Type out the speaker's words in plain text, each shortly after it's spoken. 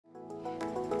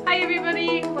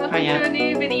welcome to a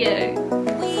new video.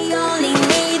 We only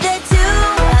need the two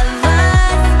of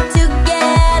us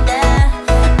together.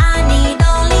 I need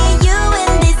only you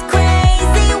in this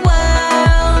crazy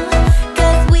world.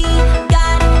 'Cause we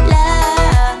got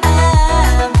love,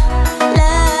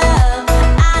 love.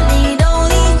 I need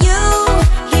only you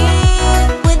here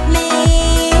with me.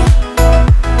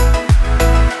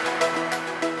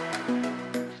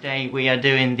 Today we are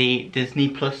doing the Disney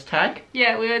Plus tag.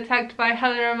 Yeah, we were tagged by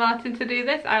Helena and Martyn to do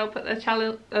this. I'll put their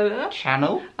channel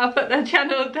I'll put their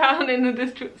channel down in the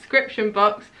description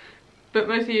box, but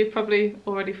most of you probably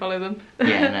already follow them.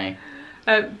 Yeah,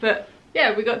 no. But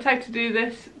yeah, we got tagged to do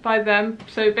this by them.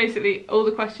 So basically all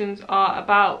the questions are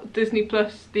about Disney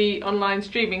Plus, the online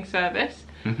streaming service.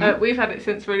 We've had it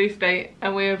since release date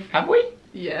and Have we?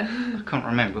 Yeah. I can't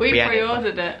remember. We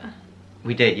pre-ordered it.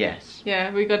 We did, yes.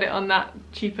 Yeah, we got it on that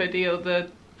cheaper deal, the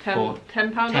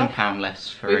 £10 off. £10 less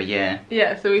for a year.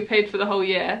 Yeah, so we paid for the whole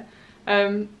year.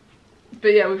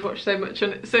 But yeah, we've watched so much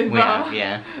on it so far. We have,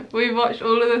 yeah. We've watched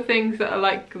all of the things that are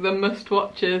like the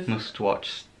must-watches.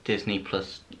 Must-watch Disney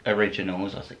Plus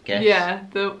originals, I guess. Yeah,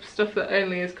 the stuff that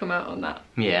only has come out on that.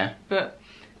 Yeah. But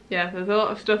yeah, there's a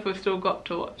lot of stuff we've still got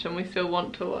to watch and we still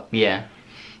want to watch. Yeah.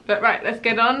 But right, let's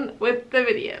get on with the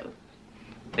video.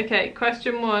 Okay,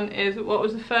 question 1 is, what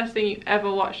was the first thing you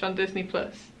ever watched on Disney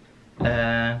Plus?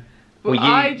 Well,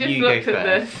 I just you looked go at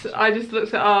first. this. I just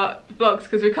looked at our vlogs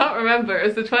because we can't remember. It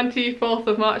was the 24th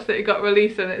of March that it got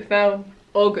released and it's now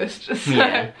August. So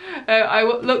Yeah. I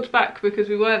looked back because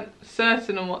we weren't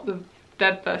certain on what the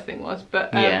dead first thing was.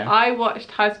 But Yeah. I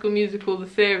watched High School Musical, the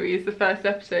series, the first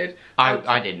episode.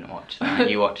 I didn't watch that.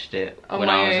 You watched it On when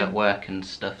my I was own. at work and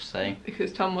stuff, so...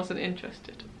 Because Tom wasn't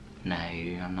interested. No,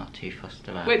 I'm not too fussed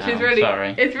about Which that. is really,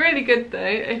 Sorry. it's really good though.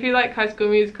 If you like High School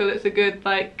Musical, it's a good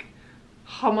like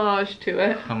homage to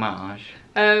it. Homage.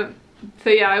 So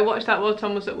yeah, I watched that while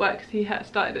Tom was at work because he had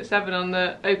started at 7 on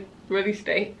the release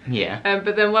date. Yeah.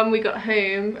 But then when we got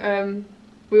home,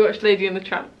 we watched Lady and the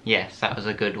Tramp. Yes, that was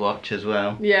a good watch as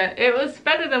well. Yeah, it was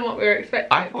better than what we were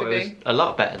expecting I thought it to it was be. a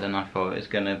lot better than I thought it was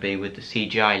going to be with the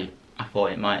CGI. I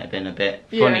thought it might have been a bit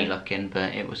funny looking,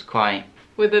 but it was quite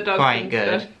With the dogs quite and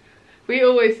good. stuff. We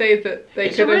always say that they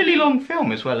It's a could have... really long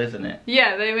film as well, isn't it?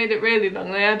 Yeah, they made it really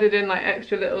long. They added in like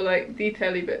extra little like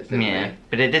detail-y bits, didn't Yeah,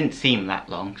 but it didn't seem that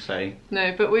long, so... they?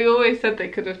 No, but we always said they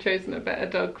could have chosen a better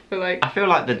dog for like... I feel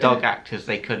like the dog actors,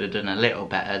 they could have done a little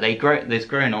better. There's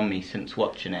grown on me since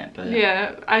watching it, but...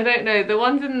 Yeah, I don't know. The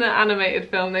ones in the animated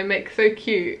film, they make so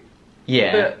cute.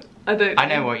 Yeah. But I don't know. I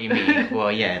know what you mean.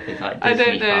 Well, yeah, there's like I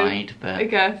don't Disney-fied, know, but... I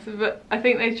guess, but I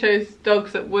think they chose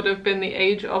dogs that would have been the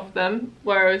age of them,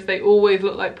 whereas they always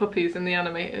look like puppies in the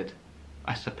animated.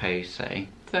 I suppose so.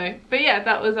 So, but yeah,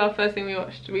 that was our first thing we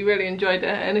watched. We really enjoyed it,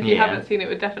 and if you Yeah. haven't seen it,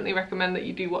 we'd definitely recommend that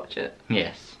you do watch it.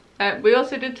 Yes. We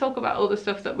also did talk about all the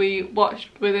stuff that we watched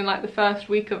within like the first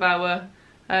week of our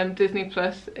Disney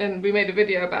Plus, and we made a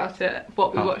video about it,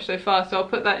 what we watched so far, so I'll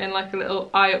put that in like a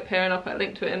little eye up here and I'll put a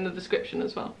link to it in the description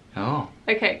as well. Oh.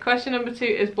 Okay, question number 2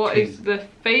 is, what is the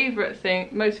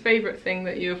most favourite thing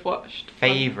that you have watched?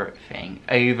 Favourite thing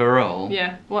overall?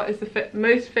 Yeah, what is the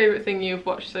most favourite thing you have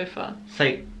watched so far?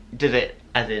 So, does it,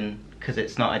 as in, because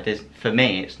it's not a for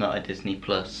me, it's not a Disney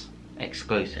Plus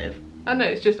exclusive. Oh no,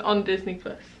 it's just on Disney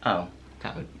Plus. Oh,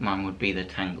 mine would be the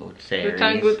Tangled series. The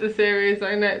Tangled, the series,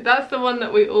 I know. That's the one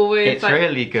that we always It's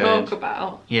really good. talk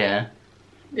about. Yeah.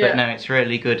 But no, it's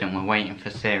really good and we're waiting for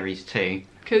series 2,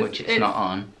 which it's not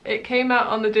on. It came out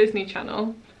on the Disney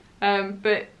Channel,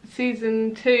 but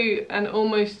season 2 and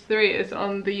almost 3 is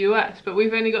on the US, but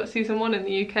we've only got season 1 in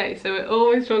the UK, so we're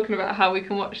always talking about how we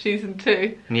can watch season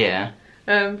 2. Yeah.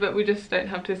 But we just don't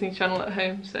have Disney Channel at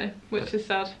home, so which is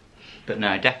sad. But no,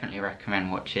 I definitely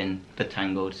recommend watching the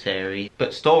Tangled series.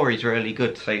 But story's really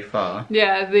good so far.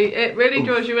 Yeah, it really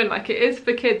draws you in. Like, it is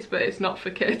for kids, but it's not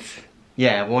for kids.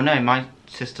 Yeah, well no, my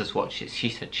sister's watched it. She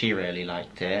said she really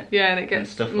liked it. Yeah, and it gets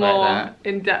stuff more like that.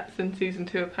 in depth in season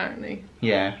 2 apparently.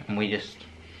 Yeah, and we're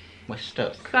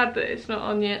stuck. Sad that it's not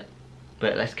on yet.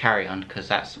 But let's carry on because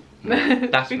that's we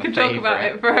my could talk about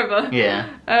it forever. Yeah,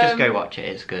 just go watch it.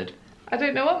 It's good. I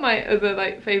don't know what my other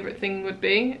like favourite thing would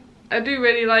be. I do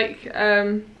really like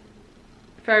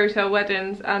Fairy Tale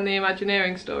Weddings and the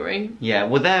Imagineering Story. Yeah,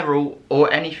 well they're all,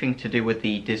 or anything to do with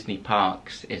the Disney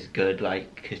parks is good,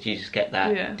 like, because you just get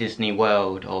that Disney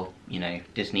World or, you know,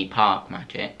 Disney park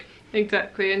magic.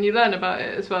 Exactly, and you learn about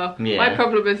it as well. Yeah. My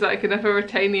problem is that I can never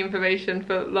retain the information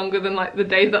for longer than like the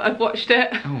day that I've watched it.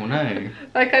 Oh no.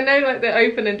 Like, I know like the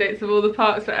opening dates of all the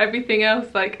parks, but everything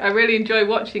else, like, I really enjoy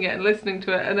watching it and listening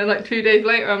to it, and then like 2 days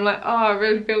later I'm like, oh, I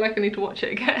really feel like I need to watch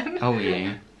it again. Oh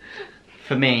yeah.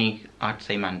 For me, I'd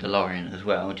say Mandalorian as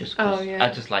well, just because I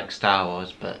just like Star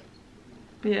Wars, but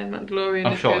yeah, Mandalorian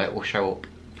I'm sure good. it will show up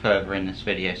further in this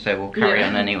video, so we'll carry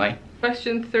on anyway.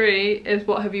 Question 3 is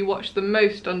what have you watched the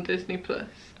most on Disney Plus?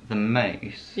 The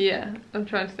most? Yeah, I'm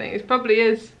trying to think. It probably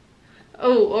is.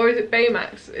 Oh, or is it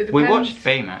Baymax? It depends. We watched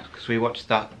Baymax because we watched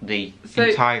the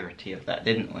entirety of that,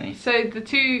 didn't we? So the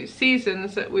 2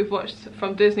 seasons that we've watched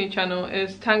from Disney Channel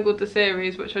is Tangled the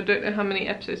series, which I don't know how many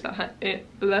episodes that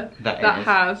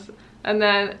has, and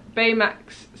then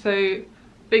Baymax, so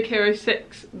Big Hero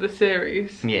 6 the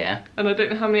series. Yeah. And I don't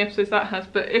know how many episodes that has,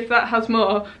 but if that has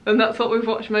more, then that's what we've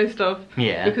watched most of.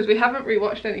 Yeah. Because we haven't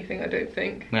rewatched anything, I don't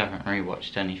think. We haven't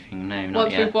rewatched anything, no, not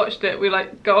Once yet. we've watched it, we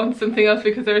like go on to something else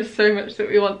because there is so much that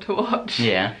we want to watch.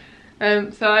 Yeah.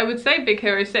 So I would say Big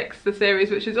Hero 6 the series,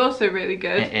 which is also really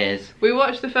good. It is. We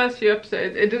watched the first few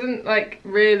episodes. It doesn't like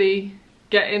really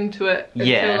get into it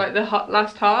until like the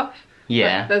last half.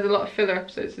 Yeah. But there's a lot of filler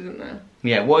episodes, isn't there?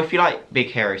 Yeah, well, if you like Big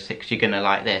Hero 6, you're gonna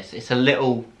like this. It's a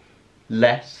little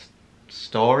less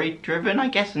story driven, I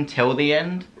guess, until the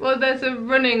end. Well, there's a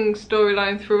running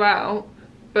storyline throughout,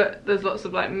 but there's lots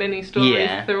of like mini stories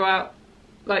throughout,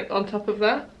 like on top of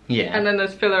that. Yeah. And then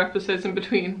there's filler episodes in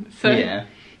between. So yeah.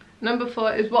 Number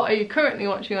 4 is what are you currently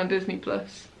watching on Disney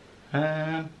Plus?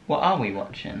 What are we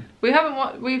watching?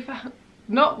 We've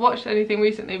not watched anything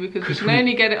recently because we can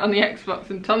only get it on the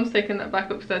Xbox, and Tom's taken that back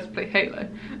upstairs to play Halo.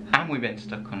 And we've been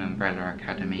stuck on Umbrella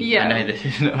Academy. Yeah. I know this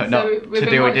is not to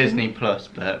do with Disney Plus,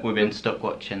 but we've been stuck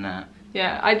watching that.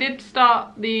 Yeah, I did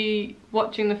start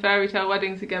watching the fairy tale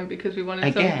weddings again because we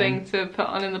wanted something to put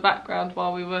on in the background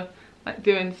while we were like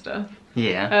doing stuff.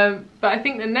 Yeah. But I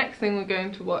think the next thing we're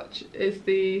going to watch is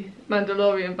the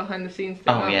Mandalorian behind the scenes thing.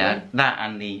 Oh yeah, that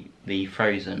and the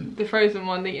Frozen. The Frozen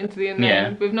one, the Into the Unknown.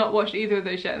 Yeah. We've not watched either of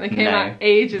those yet, and they came out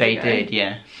ages ago. They did,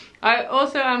 yeah. I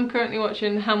also am currently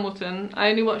watching Hamilton. I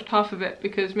only watched half of it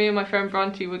because me and my friend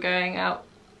Bronte were going out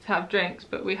to have drinks,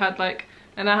 but we had like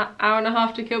an hour and a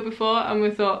half to kill before, and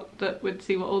we thought that we'd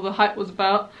see what all the hype was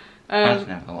about. I've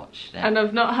never watched it. And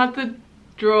I've not had the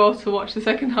draw to watch the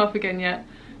second half again yet,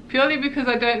 purely because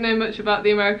I don't know much about the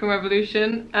American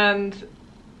Revolution, and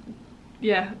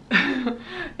yeah,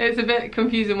 it's a bit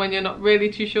confusing when you're not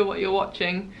really too sure what you're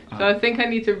watching. So I think I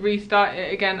need to restart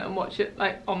it again and watch it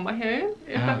like on my own,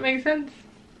 if that makes sense.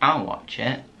 I'll watch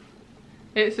it.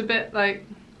 It's a bit like,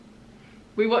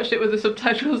 we watched it with the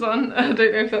subtitles on. I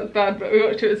don't know if that's bad, but we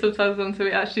watched it with subtitles on, so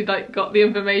we actually like got the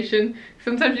information.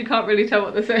 Sometimes you can't really tell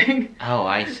what they're saying. Oh,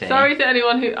 I see. Sorry to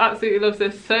anyone who absolutely loves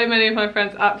this. So many of my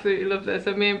friends absolutely love this,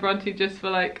 and me and Bronte just were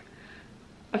like,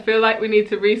 I feel like we need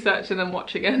to research and then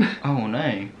watch again. Oh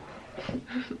no.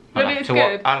 But it's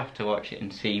good. I'll have to watch it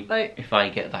and see like, if I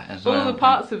get that as well. All the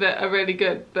parts of it are really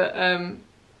good, but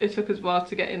it took us a while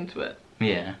to get into it.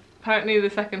 Yeah. Apparently the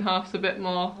second half's a bit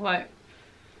more like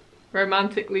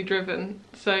romantically driven,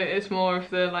 so it's more of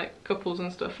the like couples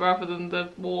and stuff rather than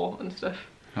the war and stuff.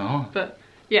 Oh. But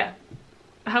yeah,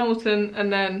 Hamilton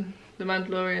and then the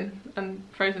Mandalorian and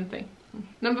Frozen thing.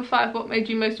 Number 5, what made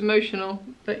you most emotional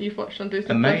that you've watched on Disney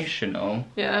Plus? Emotional?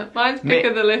 Yeah, mine's Pick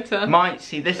of the Litter.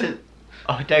 See, this is,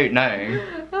 I don't know.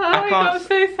 I got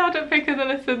so sad at Pick of the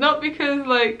Litter, not because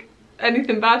like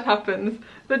anything bad happens,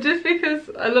 but just because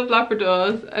I love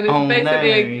Labradors, and it's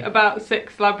basically about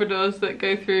 6 Labradors that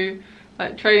go through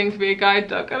like training to be a guide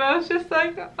dog, and I was just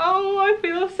like, oh, I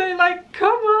feel so like, come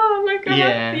on, like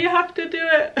you have to do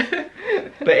it.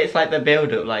 But it's like the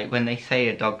build up, like when they say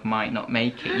a dog might not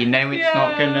make it, you know it's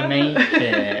not gonna make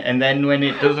it, and then when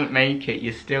it doesn't make it,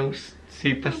 you're still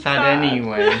super sad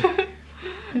anyway.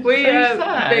 We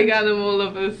are big animal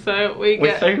lovers, so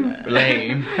we're so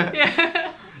lame.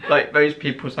 Yeah. Like most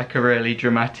people's like a really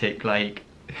dramatic, like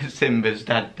Simba's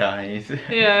dad dies.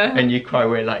 Yeah. And you cry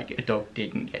where like a dog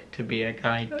didn't get to be a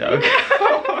guide dog.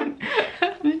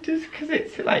 Just because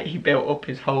it's like he built up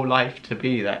his whole life to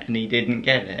be that and he didn't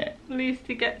get it. At least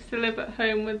he gets to live at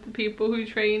home with the people who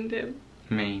trained him.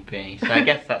 Maybe. So I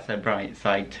guess that's a bright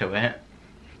side to it.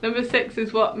 Number 6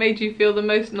 is what made you feel the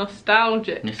most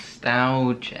nostalgic.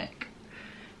 Nostalgic.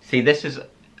 See, this is,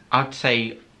 I'd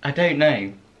say, I don't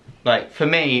know. Like, for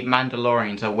me,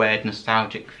 Mandalorian's a weird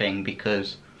nostalgic thing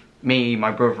because me,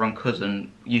 my brother and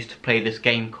cousin used to play this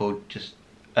game called just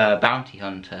Bounty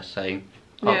Hunter. So,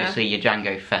 obviously you're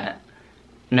Jango Fett.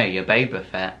 No, you're Boba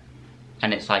Fett.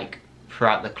 And it's like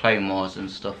throughout the Clone Wars and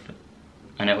stuff.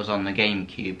 And it was on the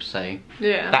GameCube, so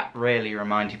that really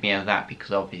reminded me of that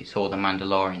because obviously it's all the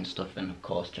Mandalorian stuff, and of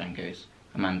course Jango's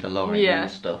a Mandalorian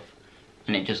and stuff.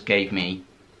 And it just gave me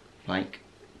like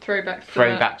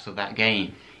throwbacks of that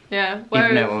game. Yeah.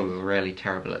 Even though we were really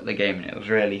terrible at the game and it was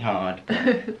really hard.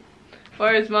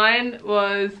 Whereas mine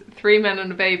was Three Men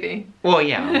and a Baby. Well,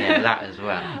 yeah, that as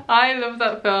well. I love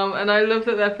that film, and I love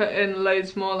that they're putting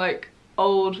loads more like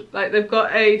old, like they've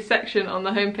got a section on the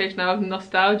homepage now of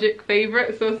nostalgic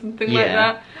favourites or something like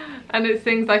that. And it's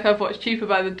things like I've watched Cheaper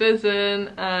by the Dozen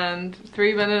and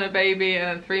Three Men and a Baby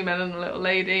and Three Men and a Little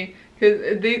Lady.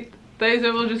 Because those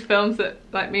are all just films that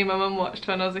like me and my mum watched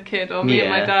when I was a kid, or me and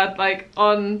my dad, like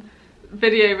on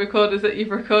video recorders that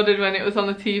you've recorded when it was on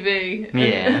the TV.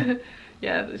 Yeah.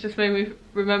 Yeah, it just made me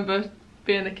remember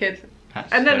being a kid.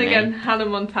 That's and then funny. again, Hannah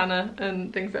Montana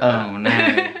and things like that. Oh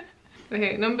no.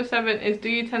 Okay, number 7 is, do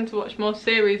you tend to watch more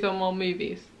series or more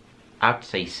movies? I'd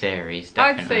say series,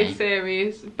 definitely. I'd say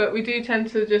series, but we do tend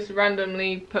to just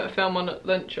randomly put a film on at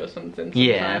lunch or something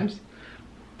sometimes.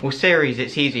 Well, series,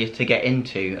 it's easier to get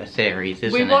into a series,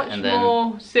 isn't it? We watch And then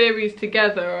more series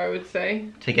together, I would say.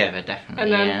 together, definitely,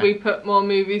 And then we put more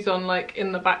movies on like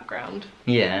in the background.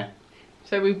 Yeah.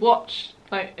 So we watch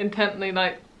like intently,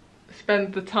 like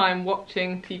spend the time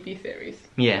watching TV series.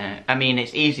 Yeah, I mean,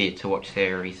 it's easier to watch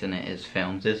series than it is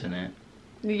films, isn't it?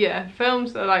 Yeah,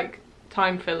 films are like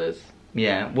time fillers.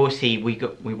 Yeah, we'll see,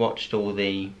 we watched all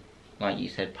the, like you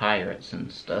said, pirates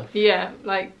and stuff. Yeah,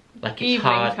 like Like, it's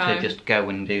evening hard time. to just go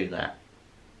and do that.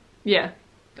 Yeah.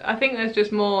 I think there's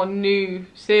just more new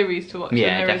series to watch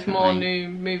Yeah, than there is more definitely. new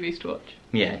movies to watch.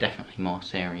 Yeah, definitely more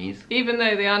series. Even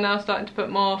though they are now starting to put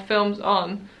more films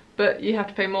on, but you have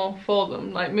to pay more for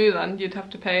them. Like Mulan, you'd have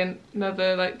to pay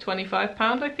another like £25,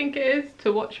 I think it is,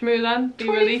 to watch Mulan be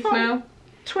released now.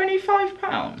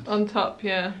 £25? On top,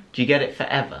 yeah. Do you get it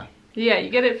forever? Yeah, you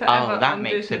get it forever. Oh, that on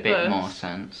makes Disney a bit Plus. more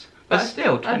sense. But But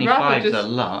still, I'd rather 25's a just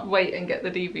lot. wait and get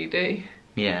the DVD.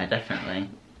 Yeah, definitely.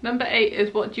 Number 8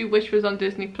 is, what do you wish was on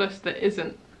Disney Plus that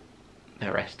isn't?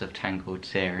 The rest of Tangled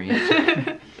series.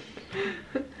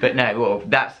 But no, well,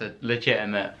 that's a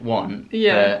legitimate one.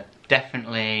 Yeah. But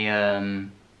definitely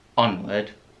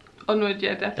Onward. Onward,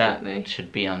 yeah, definitely. That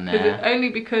should be on 'Cause there. only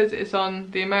because it's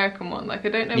on the American one. Like, I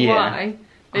don't know Yeah. why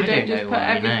they I don't don't just know put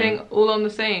why, no. everything all on the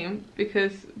same.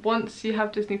 Because once you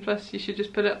have Disney Plus, you should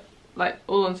just put it like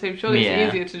all on the same. Surely Yeah.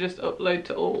 it's easier to just upload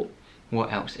to all.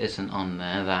 What else isn't on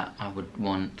there that I would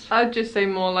want? I'd just say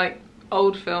more like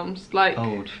old films, like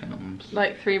Old films.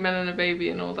 like Three Men and a Baby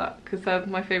and all that, because they're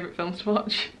my favourite films to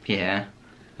watch. Yeah.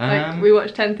 Like we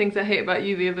watched 10 Things I Hate About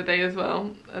You the other day as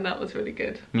well, and that was really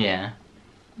good. Yeah.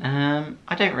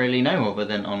 I don't really know other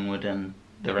than Onward and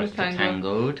the rest of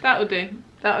Tangled. That would do.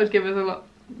 That would give us a lot.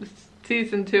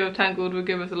 Season 2 of Tangled would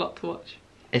give us a lot to watch.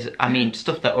 I mean,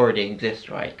 stuff that already exists,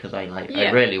 right? Because I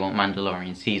Yeah. really want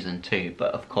Mandalorian season 2,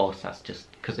 but of course that's just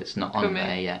because it's not on Coming.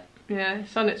 there yet. Yeah,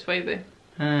 it's on its way though.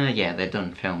 Yeah, they're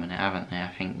done filming it, haven't they? I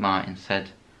think Martin said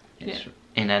it's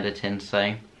in editing,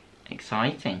 so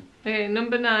exciting. Okay,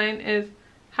 number 9 is,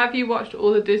 have you watched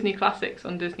all the Disney classics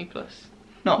on Disney Plus?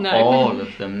 Not No. all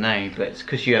of them, no, but it's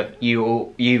because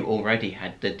you already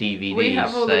had the DVDs. We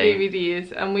have all so the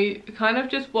DVDs, and we kind of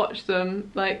just watch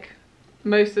them like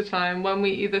most of the time when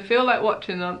we either feel like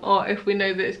watching them, or if we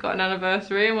know that it's got an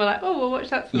anniversary and we're like, oh, we'll watch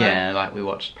that tonight. Yeah, like we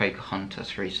watched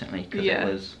Pocahontas recently because Yeah.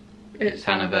 it was It's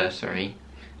anniversary.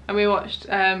 And we watched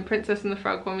Princess and the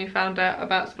Frog when we found out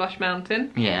about Splash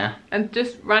Mountain, Yeah, and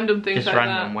just random things just like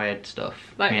random that. weird stuff.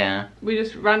 Like, yeah, we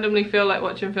just randomly feel like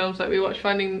watching films. Like we watched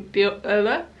Finding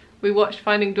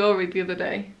Dory the other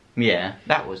day. yeah,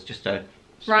 that was just a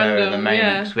spur Random, of the moment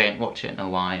yeah. 'cause we ain't watched it in a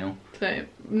while. So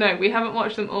no, we haven't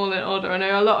watched them all in order. I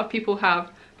know a lot of people have,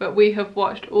 but we have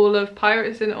watched all of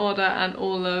Pirates in order and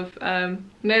all of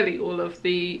nearly all of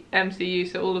the MCU,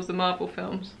 so all of the Marvel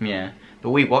films. Yeah, but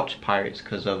we watched Pirates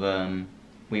because of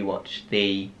we watched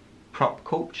the Prop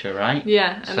Culture, right?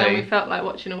 Yeah, and So- then we felt like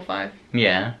watching all 5.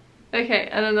 Yeah. Okay,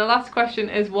 and then the last question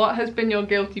is, what has been your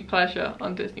guilty pleasure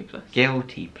on Disney Plus?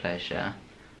 Guilty pleasure.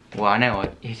 Well, I know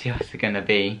what it's just gonna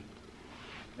be.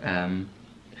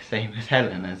 Same as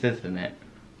Helena's, isn't it?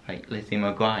 Like Lizzie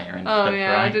McGuire and Oh stuff,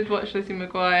 yeah, right? I did watch Lizzie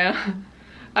McGuire.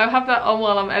 I have that on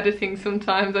while I'm editing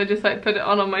sometimes. I just like put it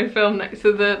on my film next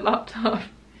to the laptop.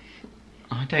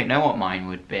 I don't know what mine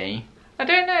would be. I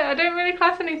don't know, I don't really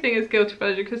class anything as guilty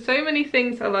pleasure because so many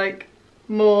things are like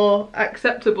more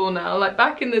acceptable now. Like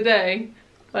back in the day,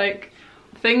 like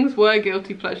things were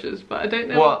guilty pleasures, but I don't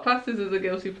know what classes as a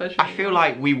guilty pleasure. I feel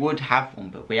like we would have one,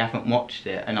 but we haven't watched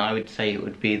it, and I would say it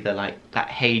would be that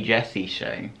Hey Jessie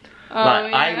show. Oh,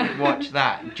 like yeah. I would watch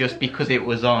that just because it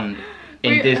was on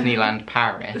in Disneyland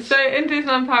Paris. So in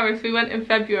Disneyland Paris, we went in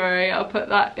February. I'll put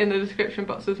that in the description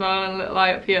box as well and a little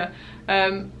eye up here.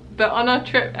 But on our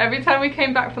trip, every time we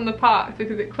came back from the park,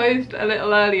 because it closed a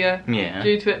little earlier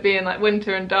due to it being like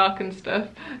winter and dark and stuff,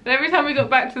 and every time we got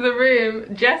back to the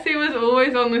room, Jessie was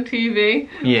always on the TV.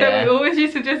 So we always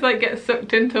used to just like get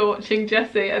sucked into watching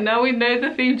Jessie, and now we know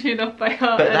the theme tune off by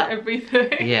heart and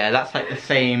everything. Yeah, that's like the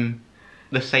same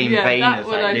vein as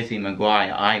like Lizzie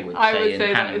McGuire, I would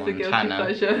say that is a guilty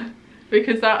pleasure.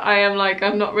 Because that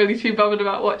I'm not really too bothered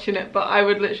about watching it, but I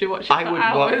would literally watch it for hours.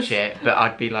 I would watch it, but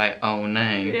I'd be like, oh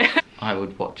no. Yeah. I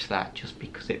would watch that just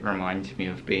because it reminds me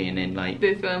of being in like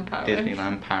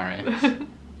Disneyland Paris.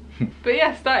 But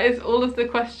yes, that is all of the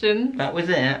questions. That was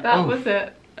it. That was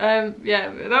it.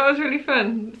 Yeah, that was really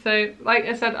fun. So like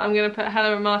I said, I'm going to put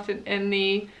Helena and Martyn in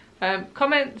the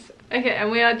comments. Okay,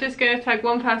 and we are just going to tag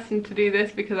one person to do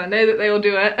this because I know that they will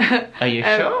do it. Are you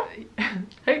sure?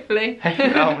 Hopefully.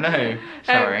 Oh no,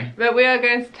 sorry. But we are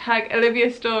going to tag Olivia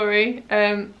Storey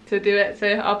to do it, so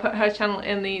I'll put her channel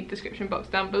in the description box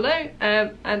down below,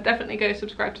 and definitely go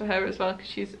subscribe to her as well because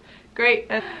she's great.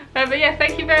 But yeah,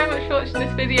 thank you very much for watching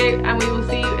this video, and we will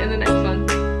see you in the next one.